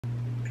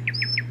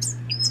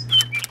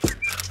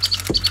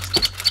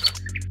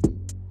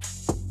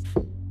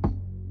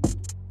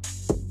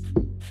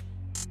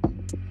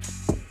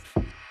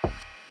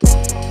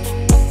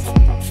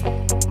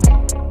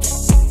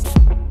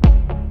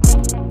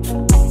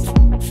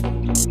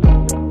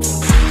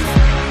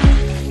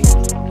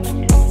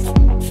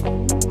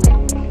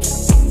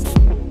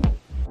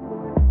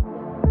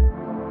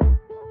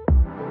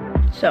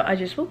I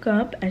just woke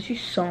up, as you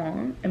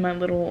saw in my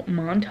little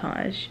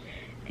montage,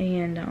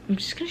 and I'm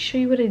just gonna show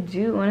you what I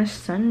do on a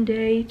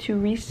Sunday to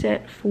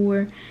reset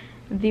for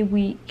the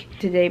week.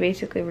 Today,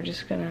 basically, we're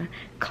just gonna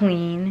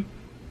clean,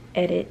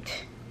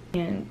 edit,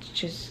 and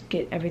just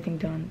get everything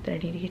done that I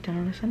need to get done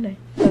on a Sunday.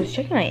 So I was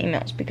checking my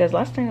emails because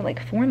last night at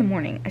like 4 in the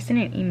morning, I sent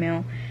an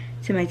email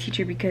to my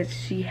teacher because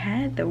she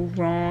had the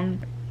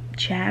wrong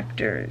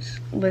chapters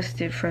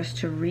listed for us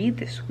to read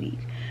this week.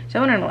 So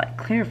I wanted to like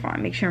clarify,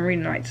 make sure I'm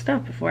reading the right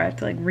stuff before I have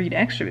to like read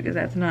extra, because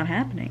that's not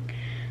happening.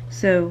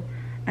 So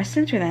I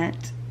sent her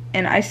that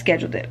and I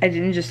scheduled it. I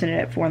didn't just send it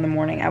at 4 in the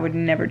morning. I would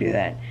never do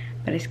that.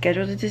 But I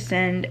scheduled it to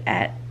send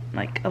at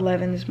like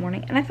 11 this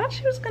morning, and I thought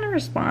she was gonna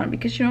respond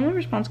because she normally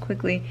responds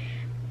quickly,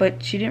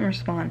 but she didn't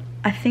respond.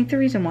 I think the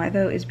reason why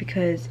though is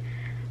because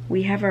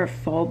we have our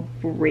fall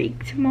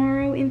break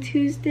tomorrow and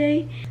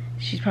Tuesday.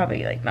 She's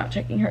probably like not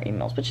checking her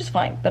emails, which is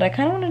fine, but I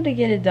kind of wanted to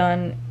get it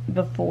done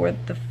before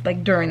the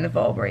during the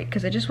fall break,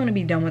 because I just want to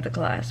be done with the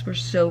class. We're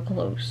so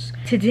close.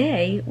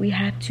 Today we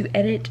have to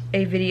edit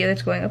a video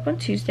that's going up on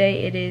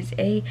Tuesday. It is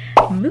a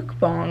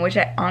mukbang, which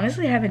I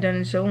honestly haven't done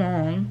in so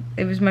long.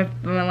 It was my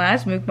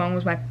last mukbang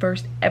was my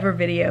first ever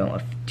video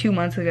of 2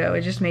 months ago.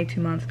 It just made 2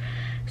 months.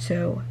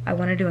 So I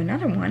want to do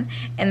another one,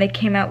 and they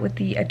came out with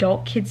the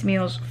adult kids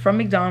meals from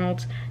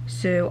McDonald's,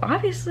 so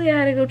obviously I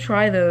had to go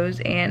try those,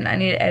 and I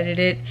need to edit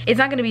it. It's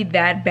not going to be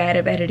that bad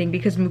of editing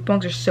because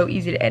mukbangs are so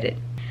easy to edit.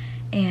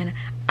 And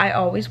I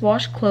always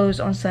wash clothes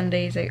on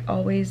Sundays. I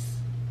always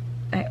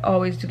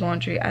do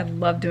laundry. I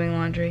love doing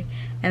laundry.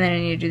 And then I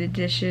need to do the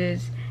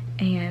dishes,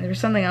 and there was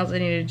something else I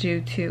needed to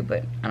do too,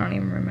 but I don't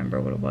even remember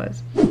what it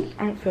was.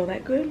 I don't feel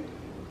that good,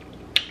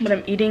 but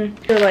I'm eating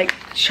the like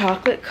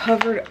chocolate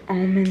covered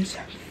almonds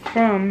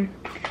from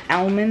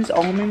almonds,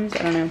 I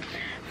don't know,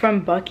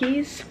 from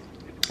Buc-ee's,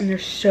 and they're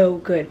so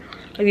good.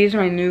 Like, these are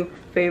my new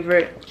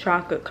favorite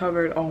chocolate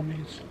covered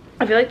almonds.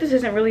 I feel like this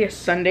isn't really a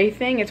Sunday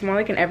thing, it's more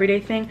like an everyday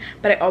thing,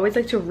 but I always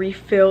like to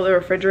refill the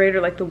refrigerator,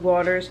 like the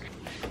waters.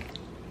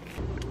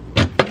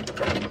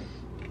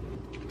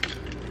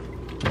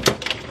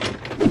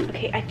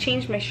 Okay, I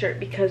changed my shirt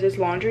because it's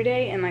laundry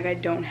day and like I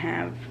don't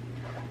have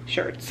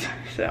shirts,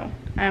 so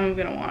I'm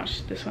gonna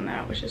wash this one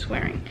that I was just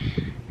wearing.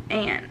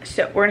 And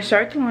so we're gonna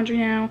start the laundry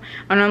now.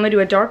 I normally do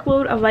a dark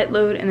load, a light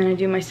load, and then I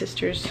do my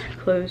sister's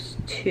clothes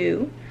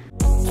too.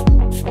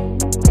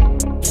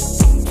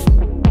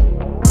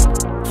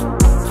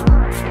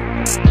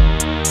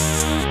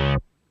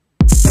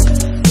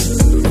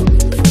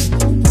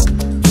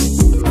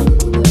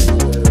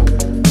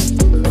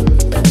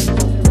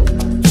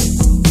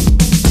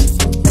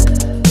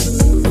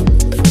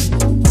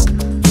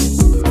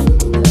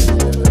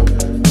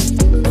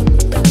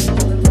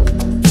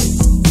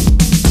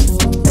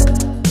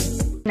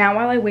 Now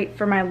while I wait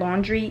for my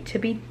laundry to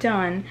be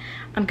done,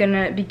 I'm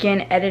gonna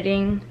begin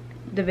editing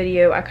the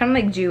video. I kind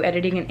of like do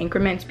editing in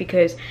increments,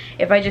 because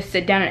if I just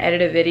sit down and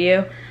edit a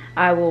video,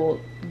 I will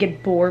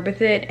get bored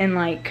with it, and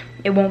like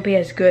it won't be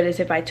as good as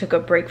if I took a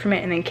break from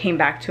it and then came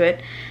back to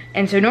it.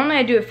 And so normally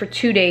I do it for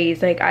 2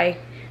 days. Like, I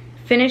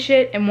finish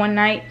it in one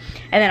night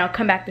and then I'll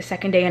come back the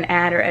second day and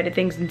add or edit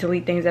things and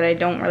delete things that I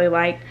don't really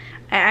like.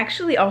 I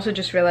actually also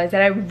just realized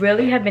that I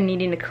really have been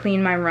needing to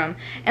clean my room.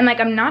 And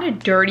like, I'm not a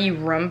dirty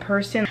room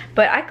person,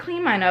 but I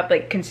clean mine up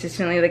like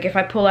consistently. Like, if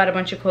I pull out a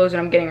bunch of clothes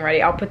and I'm getting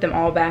ready, I'll put them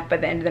all back by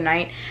the end of the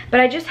night. But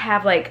I just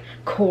have like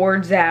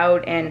cords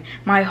out and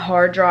my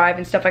hard drive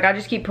and stuff. Like, I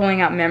just keep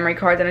pulling out memory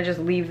cards and I just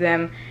leave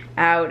them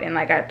out, and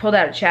like I pulled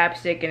out a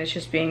chapstick and it's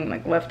just being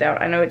like left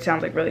out. I know it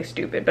sounds like really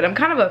stupid, but I'm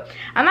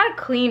not a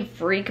clean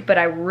freak, but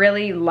I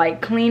really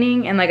like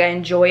cleaning and like I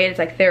enjoy it. It's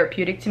like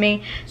therapeutic to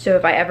me. So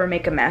if I ever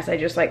make a mess, I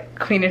just like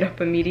clean it up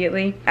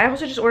immediately. I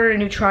also just ordered a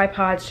new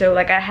tripod, so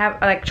like I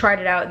like tried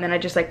it out and then I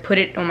just like put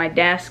it on my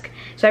desk.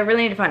 So I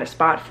really need to find a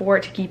spot for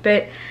it to keep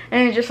it,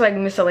 and it's just like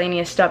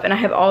miscellaneous stuff. And I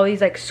have all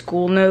these like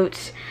school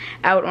notes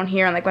out on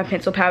here on like my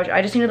pencil pouch.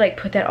 I just need to like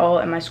put that all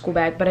in my school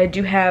bag, but I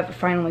do have a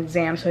final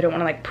exam, so I don't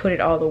want to like put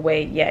it all the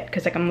way yet,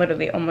 because like I'm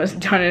literally almost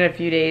done in a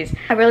few days.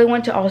 I really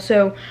want to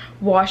also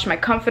wash my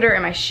comforter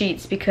and my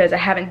sheets, because I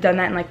haven't done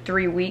that in like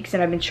 3 weeks,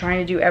 and I've been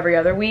trying to do every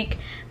other week,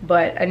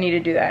 but I need to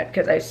do that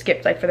because I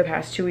skipped like for the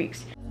past 2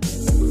 weeks.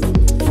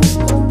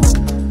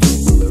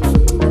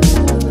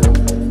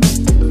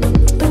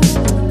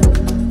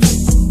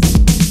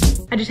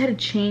 I just had to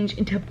change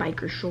into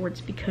biker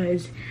shorts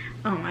because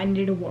I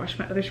needed to wash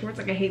my other shorts.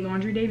 Like, I hate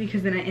laundry day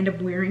because then I end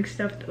up wearing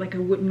stuff that like I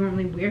wouldn't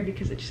normally wear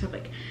because I just have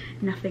like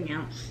nothing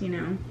else, you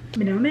know.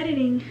 But now I'm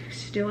editing,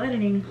 still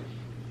editing.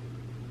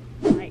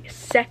 My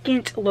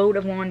second load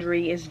of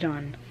laundry is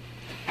done.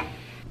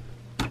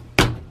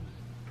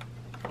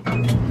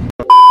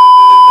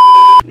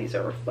 These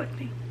are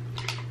reflecting.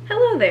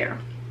 Hello there.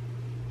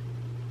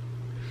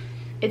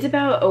 It's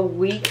about a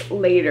week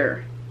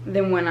later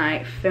than when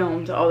I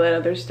filmed all that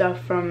other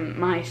stuff from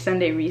my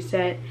Sunday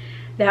reset.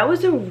 That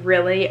was a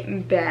really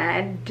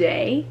bad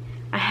day.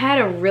 I had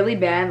a really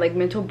bad like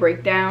mental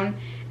breakdown,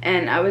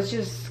 and I was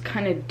just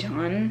kind of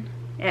done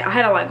I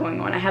had a lot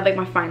going on. I had like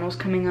my finals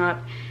coming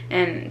up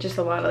and just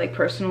a lot of like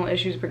personal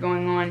issues were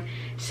going on.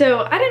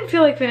 So I didn't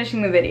feel like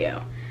finishing the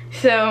video.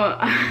 So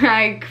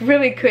I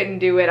really couldn't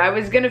do it. I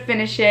was gonna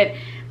finish it,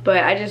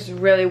 but I just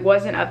really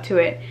wasn't up to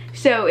it.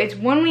 So it's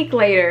 1 week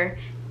later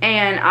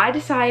and I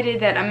decided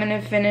that I'm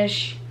gonna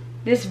finish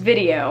this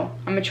video.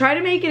 I'm gonna try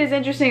to make it as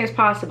interesting as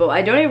possible.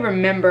 I don't even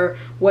remember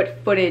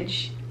what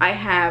footage I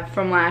have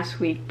from last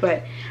week,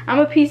 but I'm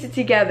gonna piece it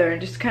together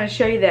and just kind of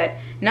show you that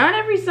not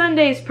every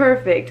Sunday is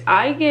perfect.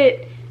 I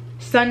get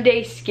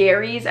Sunday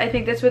scaries, I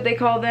think that's what they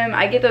call them.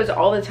 I get those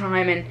all the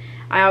time and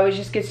I always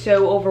just get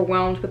so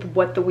overwhelmed with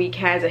what the week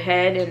has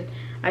ahead, and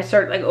I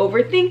start like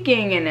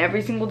overthinking, and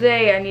every single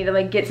day I need to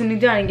like get something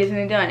done and get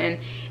something done, and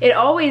it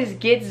always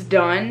gets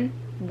done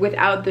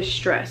without the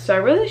stress. So I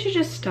really should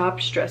just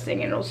stop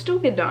stressing and it'll still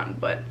get done,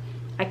 but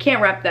I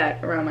can't wrap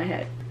that around my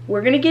head.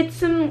 We're gonna get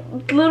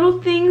some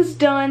little things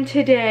done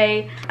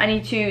today. I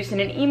need to send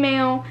an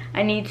email.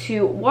 I need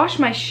to wash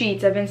my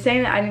sheets. I've been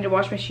saying that I need to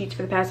wash my sheets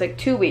for the past like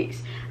 2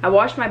 weeks. I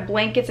washed my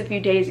blankets a few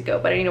days ago,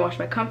 but I need to wash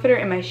my comforter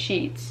and my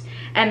sheets.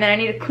 And then I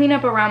need to clean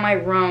up around my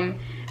room,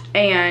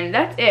 and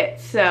that's it.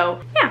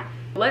 So yeah,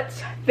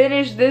 let's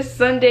finish this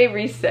Sunday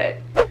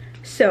reset.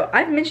 So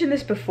I've mentioned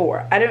this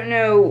before. I don't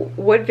know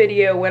what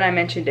video when I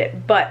mentioned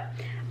it, but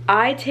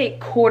I take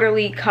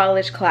quarterly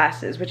college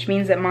classes, which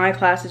means that my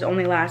classes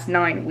only last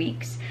 9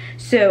 weeks.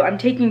 So I'm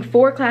taking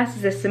 4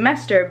 classes this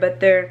semester, but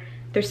they're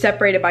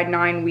separated by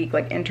 9-week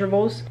like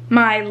intervals.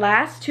 My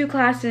last 2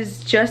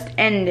 classes just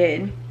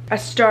ended. I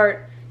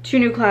start 2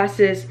 new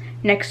classes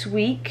next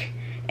week,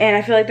 and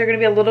I feel like they're gonna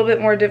be a little bit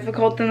more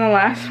difficult than the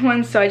last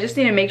one, so I just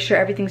need to make sure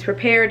everything's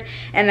prepared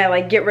and I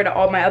like get rid of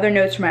all my other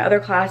notes from my other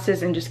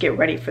classes and just get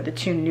ready for the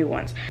 2 new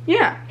ones.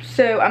 Yeah,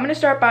 so I'm gonna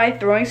start by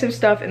throwing some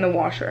stuff in the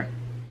washer.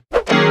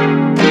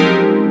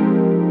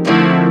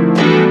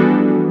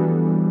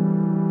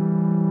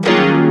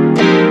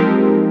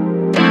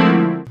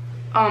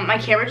 My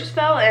camera just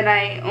fell and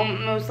I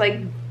almost like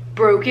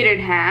broke it in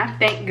half.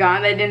 Thank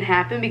God that didn't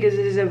happen because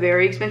this is a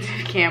very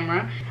expensive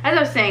camera. As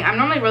I was saying, I'm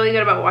normally really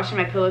good about washing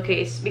my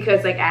pillowcase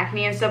because like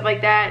acne and stuff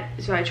like that.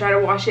 So I try to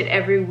wash it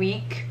every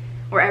week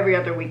or every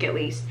other week at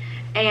least.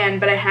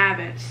 But I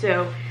haven't.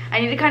 So I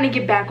need to kind of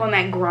get back on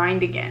that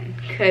grind again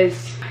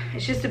because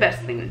it's just the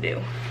best thing to do.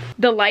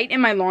 The light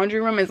in my laundry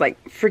room is like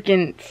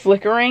freaking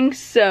flickering.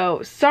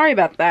 So sorry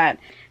about that.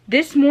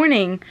 This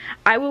morning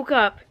I woke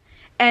up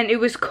and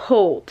it was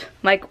cold.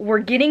 Like, we're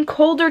getting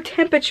colder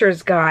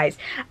temperatures, guys.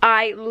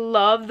 I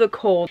love the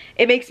cold.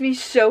 It makes me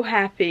so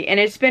happy, and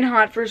it's been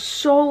hot for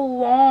so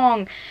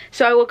long.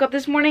 So I woke up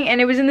this morning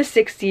and it was in the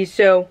 60s,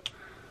 so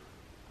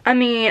I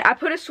mean, I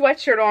put a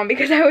sweatshirt on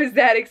because I was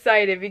that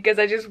excited, because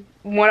I just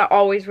want to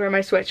always wear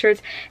my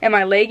sweatshirts and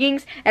my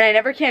leggings, and I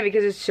never can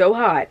because it's so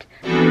hot.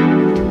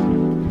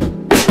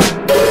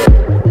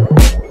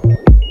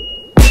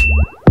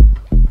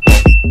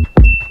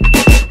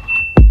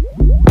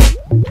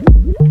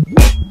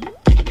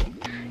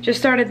 Just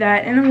started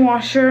that in the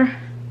washer,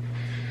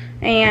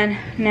 and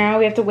now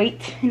we have to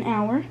wait an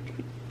hour.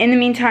 In the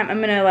meantime, I'm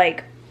gonna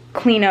like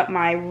clean up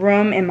my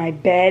room and my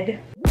bed.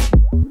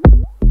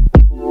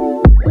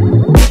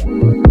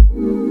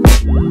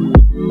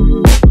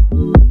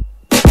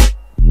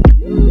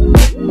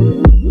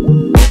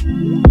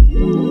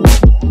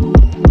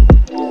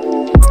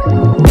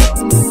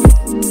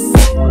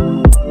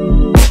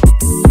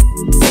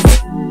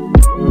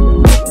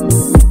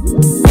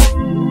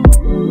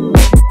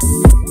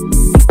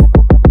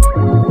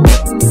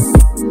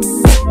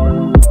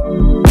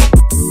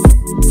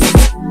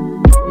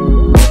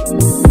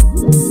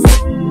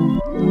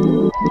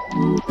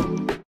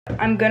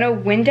 I'm gonna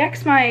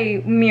Windex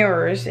my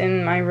mirrors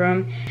in my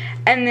room,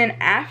 and then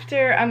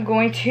after I'm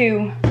going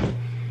to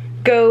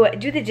go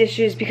do the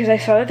dishes because I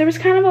saw that there was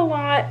kind of a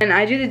lot, and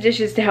I do the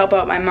dishes to help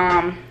out my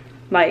mom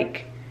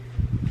like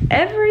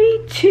every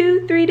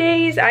 2-3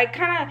 days. I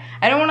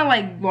don't want to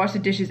like wash the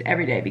dishes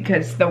every day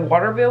because the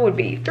water bill would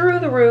be through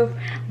the roof,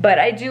 but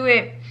I do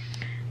it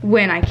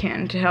when I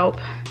can to help.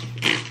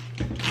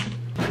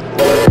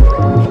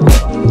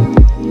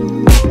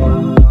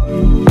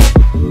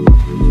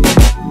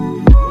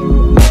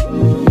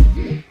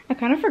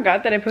 I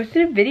forgot that I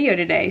posted a video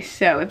today,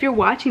 so if you're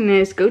watching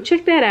this, go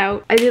check that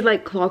out. I did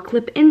like claw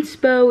clip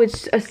inspo.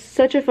 It's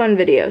such a fun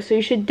video, so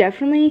you should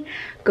definitely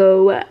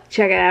go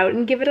check it out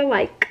and give it a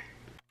like.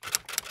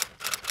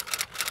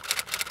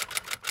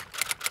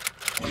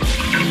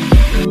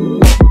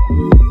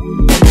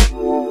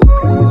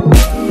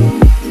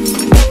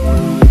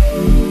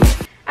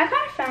 I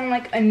kind of found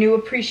like a new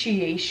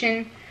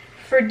appreciation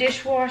for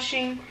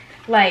dishwashing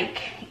like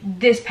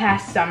this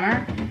past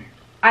summer.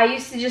 I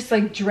used to just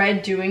like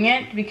dread doing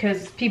it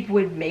because people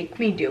would make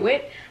me do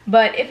it.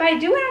 But if I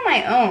do it on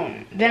my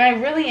own, then I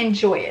really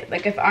enjoy it.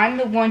 Like if I'm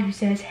the one who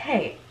says,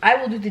 hey, I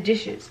will do the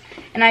dishes,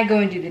 and I go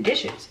and do the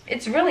dishes,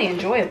 it's really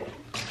enjoyable.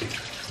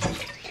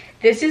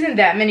 This isn't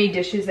that many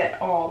dishes at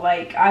all.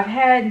 Like I've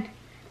had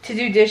to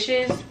do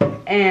dishes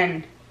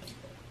and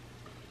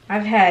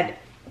I've had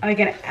like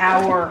an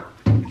hour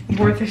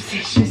worth of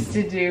dishes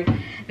to do.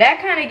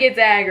 That kind of gets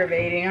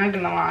aggravating, I'm not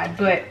gonna lie,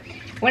 but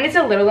when it's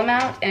a little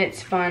amount and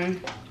it's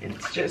fun,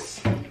 it's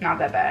just not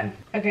that bad.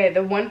 Okay,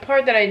 the one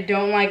part that I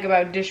don't like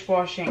about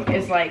dishwashing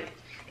is like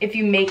if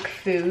you make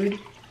food,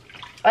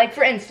 like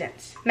for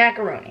instance,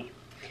 macaroni,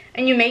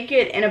 and you make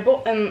it in a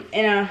bowl,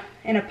 in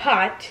a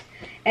pot,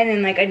 and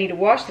then like I need to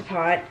wash the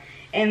pot,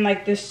 and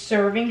like the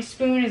serving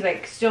spoon is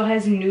like still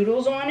has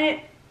noodles on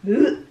it.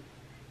 Ugh.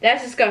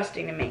 That's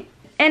disgusting to me.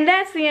 And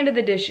that's the end of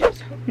the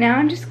dishes. Now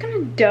I'm just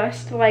gonna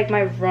dust like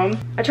my room.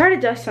 I try to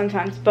dust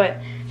sometimes, but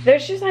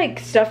there's just like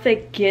stuff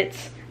that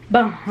gets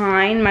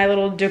behind my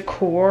little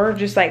decor,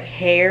 just like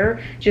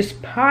hair,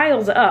 just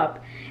piles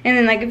up. And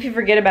then like if you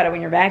forget about it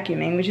when you're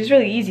vacuuming, which is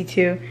really easy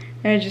to,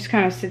 and it just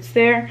kind of sits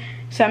there.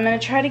 So I'm gonna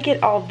try to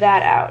get all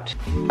that out.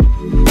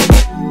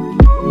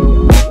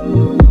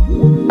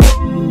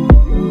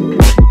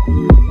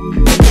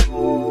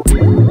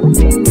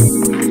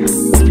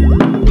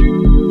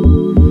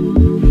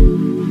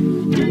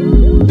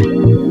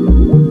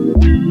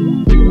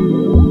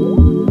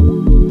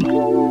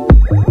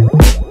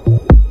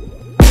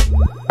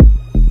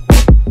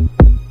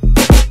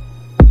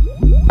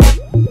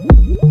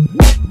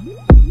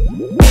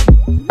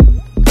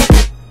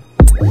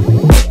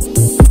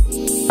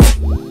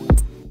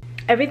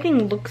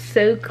 Everything looks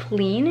so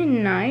clean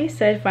and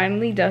nice. I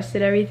finally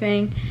dusted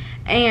everything,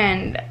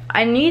 and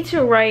I need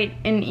to write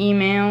an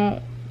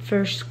email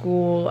for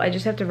school. I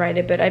just have to write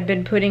it, but I've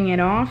been putting it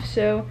off,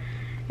 so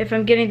if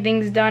I'm getting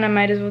things done, I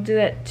might as well do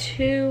that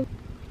too.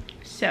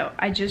 So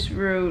I just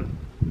wrote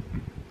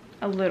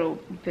a little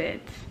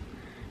bit,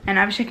 and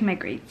I was checking my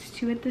grades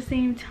too at the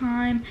same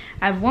time.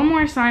 I have one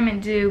more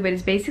assignment due, but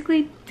it's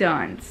basically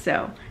done.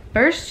 So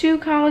first 2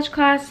 college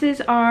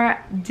classes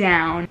are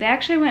down. They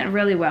actually went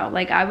really well.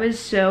 Like, I was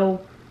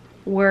so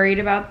worried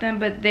about them,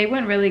 but they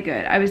went really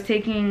good. I was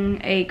taking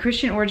a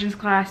Christian Origins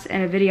class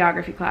and a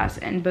videography class,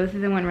 and both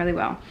of them went really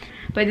well.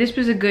 But this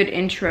was a good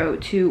intro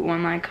to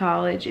online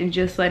college and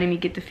just letting me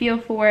get the feel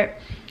for it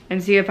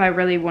and see if I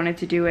really wanted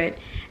to do it.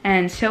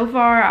 And so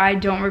far, I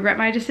don't regret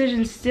my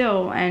decision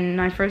still, and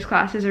my first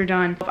classes are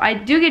done. I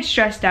do get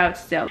stressed out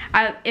still.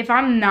 If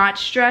I'm not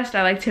stressed,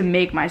 I like to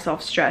make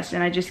myself stressed,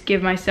 and I just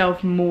give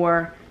myself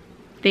more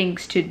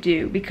things to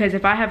do, because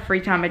if I have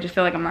free time, I just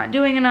feel like I'm not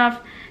doing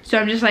enough. So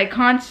I'm just like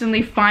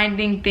constantly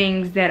finding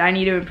things that I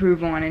need to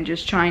improve on and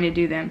just trying to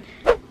do them.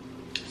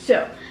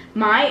 So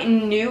my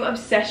new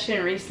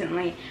obsession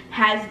recently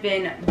has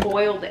been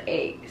boiled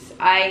eggs.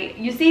 I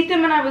used to eat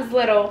them when I was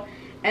little,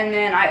 and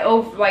then I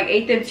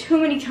ate them too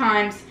many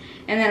times,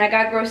 and then I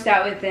got grossed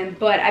out with them.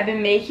 But I've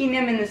been making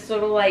them in this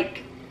little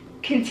like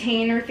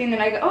container thing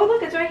that I go, oh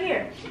look, it's right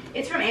here.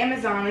 It's from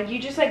Amazon. Like, you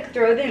just like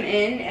throw them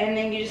in, and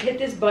then you just hit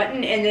this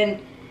button, and then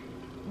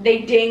they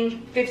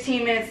ding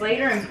 15 minutes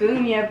later, and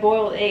boom, you have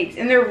boiled eggs.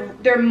 And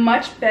they're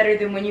much better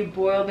than when you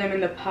boil them in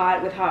the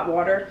pot with hot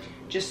water.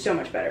 Just so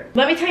much better.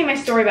 Let me tell you my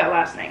story about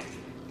last night.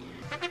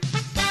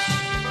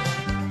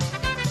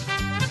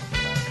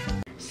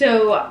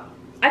 So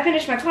I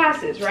finished my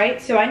classes, right?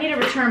 So I need to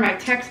return my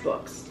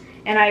textbooks,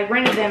 and I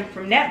rented them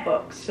from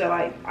NetBooks. So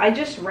I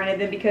just rented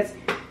them because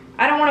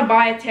I don't want to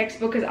buy a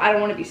textbook because I don't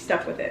want to be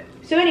stuck with it.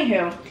 So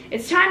anywho,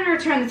 it's time to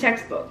return the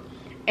textbook.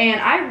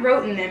 And I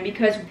wrote in them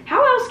because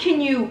how else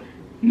can you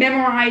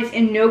memorize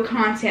and know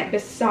content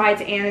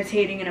besides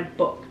annotating in a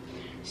book?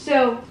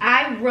 So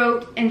I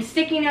wrote in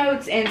sticky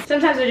notes, and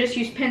sometimes I just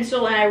use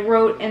pencil, and I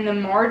wrote in the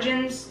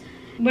margins.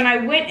 When I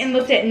went and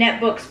looked at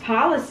NetBook's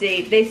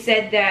policy, they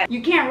said that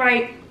you can't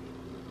write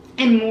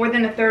in more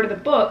than 1/3 of the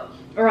book,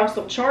 or else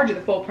they'll charge you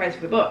the full price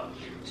of the book.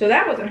 So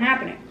that wasn't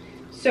happening.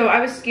 So I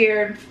was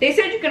scared. They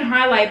said you can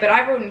highlight, but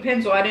I wrote in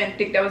pencil. I didn't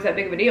think that was that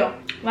big of a deal.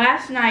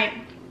 Last night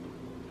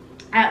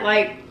at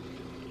like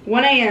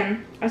 1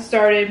 a.m. I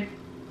started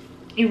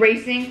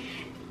erasing,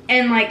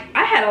 and like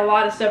I had a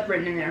lot of stuff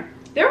written in there.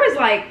 There was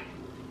like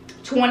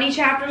 20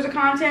 chapters of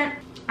content.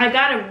 I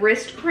got a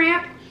wrist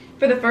cramp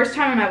for the first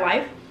time in my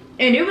life,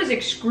 and it was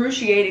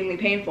excruciatingly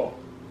painful.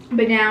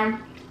 But now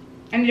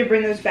I need to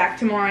bring those back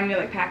tomorrow. I need to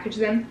like package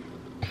them.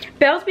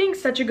 Belle's being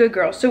such a good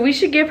girl, so we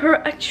should give her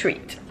a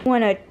treat.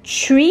 Want a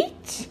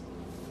treat?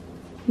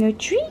 No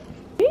treat?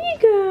 There you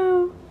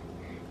go.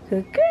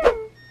 Good girl.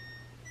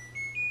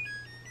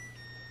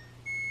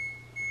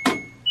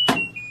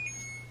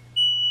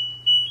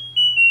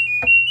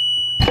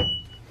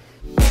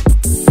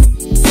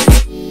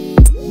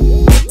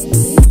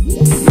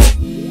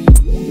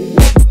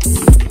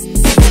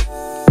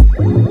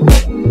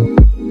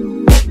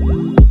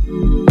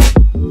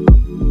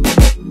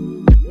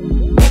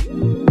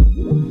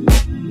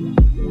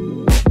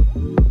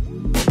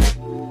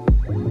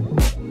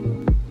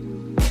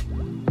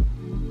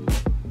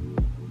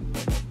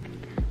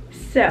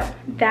 So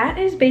that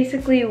is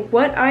basically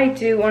what I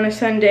do on a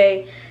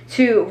Sunday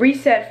to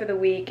reset for the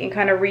week and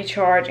kind of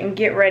recharge and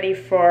get ready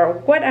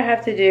for what I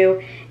have to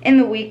do in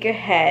the week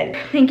ahead.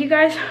 Thank you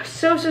guys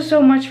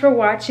so much for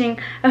watching.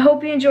 I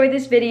hope you enjoyed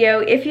this video.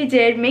 If you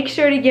did, make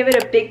sure to give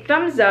it a big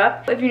thumbs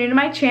up. If you're new to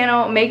my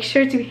channel, make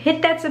sure to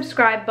hit that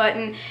subscribe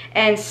button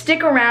and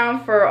stick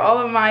around for all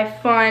of my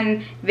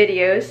fun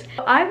videos.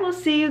 I will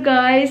see you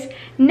guys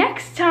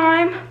next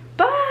time.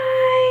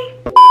 Bye.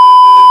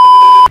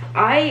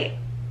 I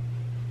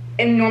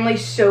am normally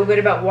so good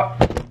about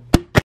what